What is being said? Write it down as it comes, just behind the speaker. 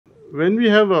when we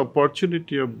have an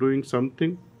opportunity of doing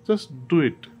something, just do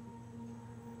it.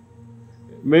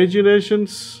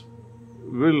 Imaginations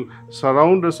will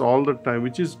surround us all the time,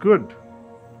 which is good.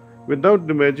 Without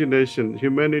imagination,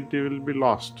 humanity will be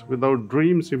lost. Without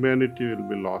dreams, humanity will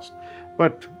be lost.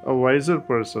 But a wiser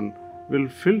person will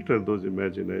filter those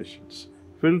imaginations,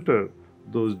 filter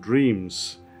those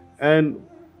dreams, and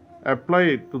apply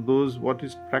it to those what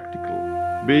is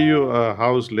practical. Be you a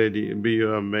house lady, be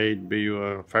you a maid, be you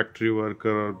a factory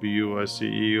worker, or be you a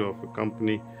CEO of a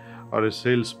company or a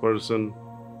salesperson,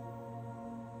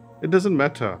 it doesn't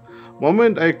matter.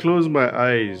 Moment I close my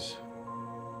eyes,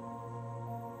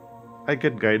 I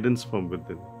get guidance from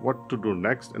within, what to do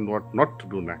next and what not to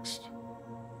do next.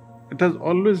 It has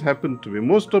always happened to me.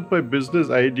 Most of my business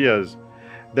ideas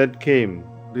that came,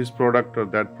 this product or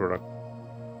that product,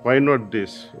 why not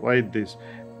this, why this,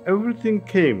 everything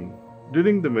came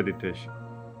during the meditation.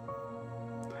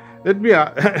 Let me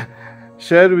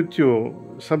share with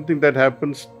you something that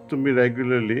happens to me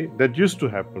regularly, that used to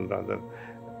happen rather,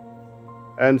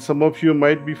 and some of you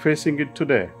might be facing it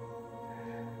today.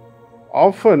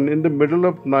 Often in the middle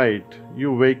of night,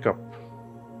 you wake up.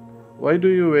 Why do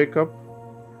you wake up?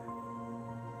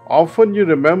 Often you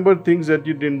remember things that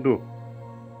you didn't do.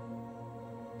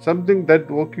 Something that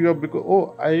woke you up because,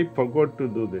 oh, I forgot to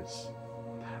do this.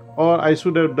 Or I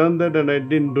should have done that and I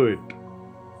didn't do it.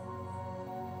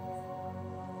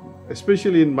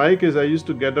 Especially in my case, I used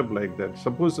to get up like that.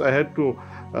 Suppose I had to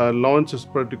launch a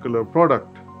particular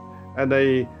product and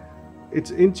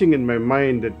it's inching in my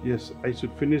mind that yes, I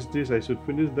should finish this, I should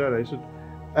finish that,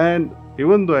 and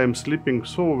even though I'm sleeping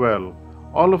so well,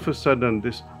 all of a sudden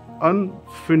this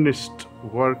unfinished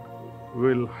work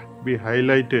will be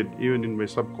highlighted even in my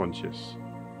subconscious.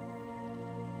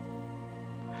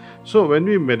 So when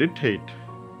we meditate,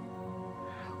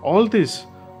 all these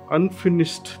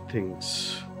unfinished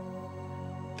things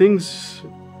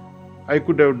I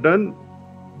could have done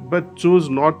but chose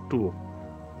not to,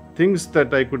 things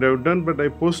that I could have done but I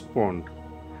postponed,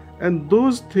 and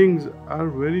those things are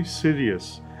very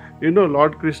serious. You know,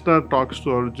 Lord Krishna talks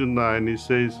to Arjuna and he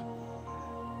says,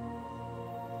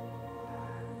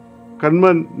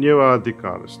 Karma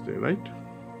nyevadhikaraste, right?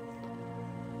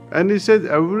 And he says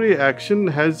every action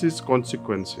has its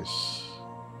consequences.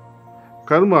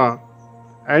 Karma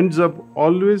ends up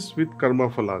always with karma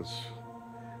phalas.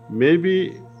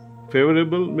 Maybe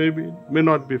favorable, maybe may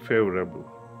not be favorable.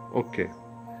 Okay.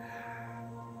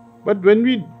 But when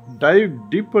we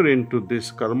dive deeper into this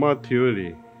karma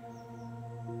theory,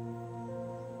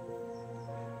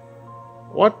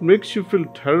 what makes you feel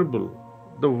terrible?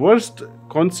 The worst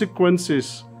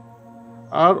consequences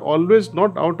are always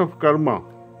not out of karma,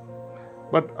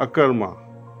 but akarma.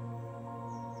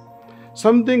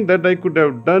 Something that I could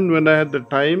have done when I had the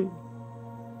time,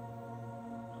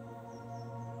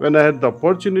 when I had the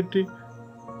opportunity,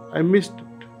 I missed it.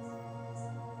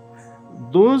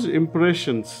 Those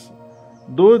impressions,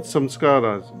 those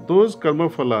samskaras, those karma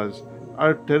phalas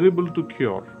are terrible to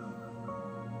cure.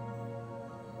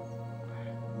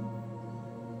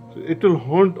 It will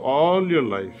haunt all your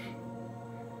life.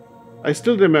 I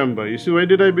still remember, you see, why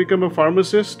did I become a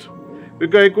pharmacist?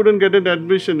 Because I couldn't get an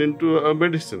admission into a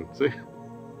medicine. See?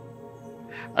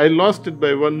 I lost it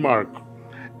by 1 mark.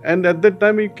 And at that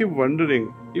time, I keep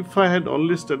wondering, if I had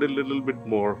only studied a little bit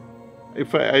more,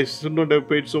 if I should not have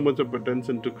paid so much of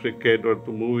attention to cricket or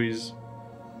to movies.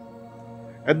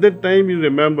 At that time, you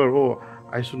remember, oh,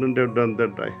 I shouldn't have done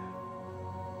that.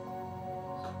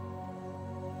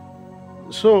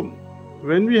 So,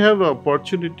 when we have an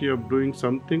opportunity of doing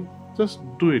something, just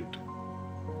do it.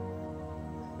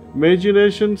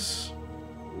 Imaginations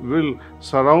will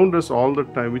surround us all the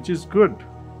time, which is good.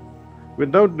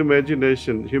 Without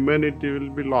imagination, humanity will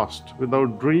be lost.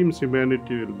 Without dreams,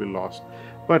 humanity will be lost.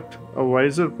 But a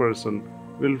wiser person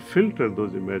will filter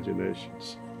those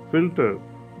imaginations, filter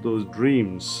those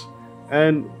dreams,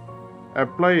 and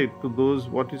apply it to those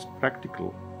what is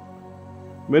practical.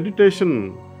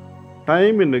 Meditation,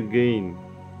 time and again,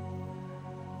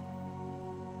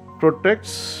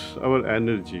 protects our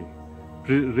energy,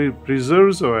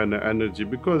 preserves our energy,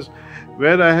 because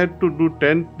where I had to do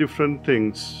 10 different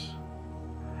things,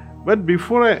 but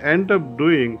before I end up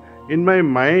doing, in my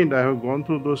mind I have gone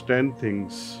through those 10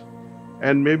 things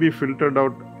and maybe filtered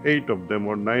out 8 of them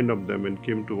or 9 of them and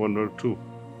came to 1 or 2.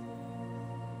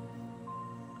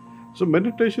 So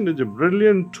meditation is a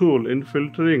brilliant tool in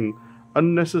filtering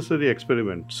unnecessary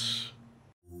experiments.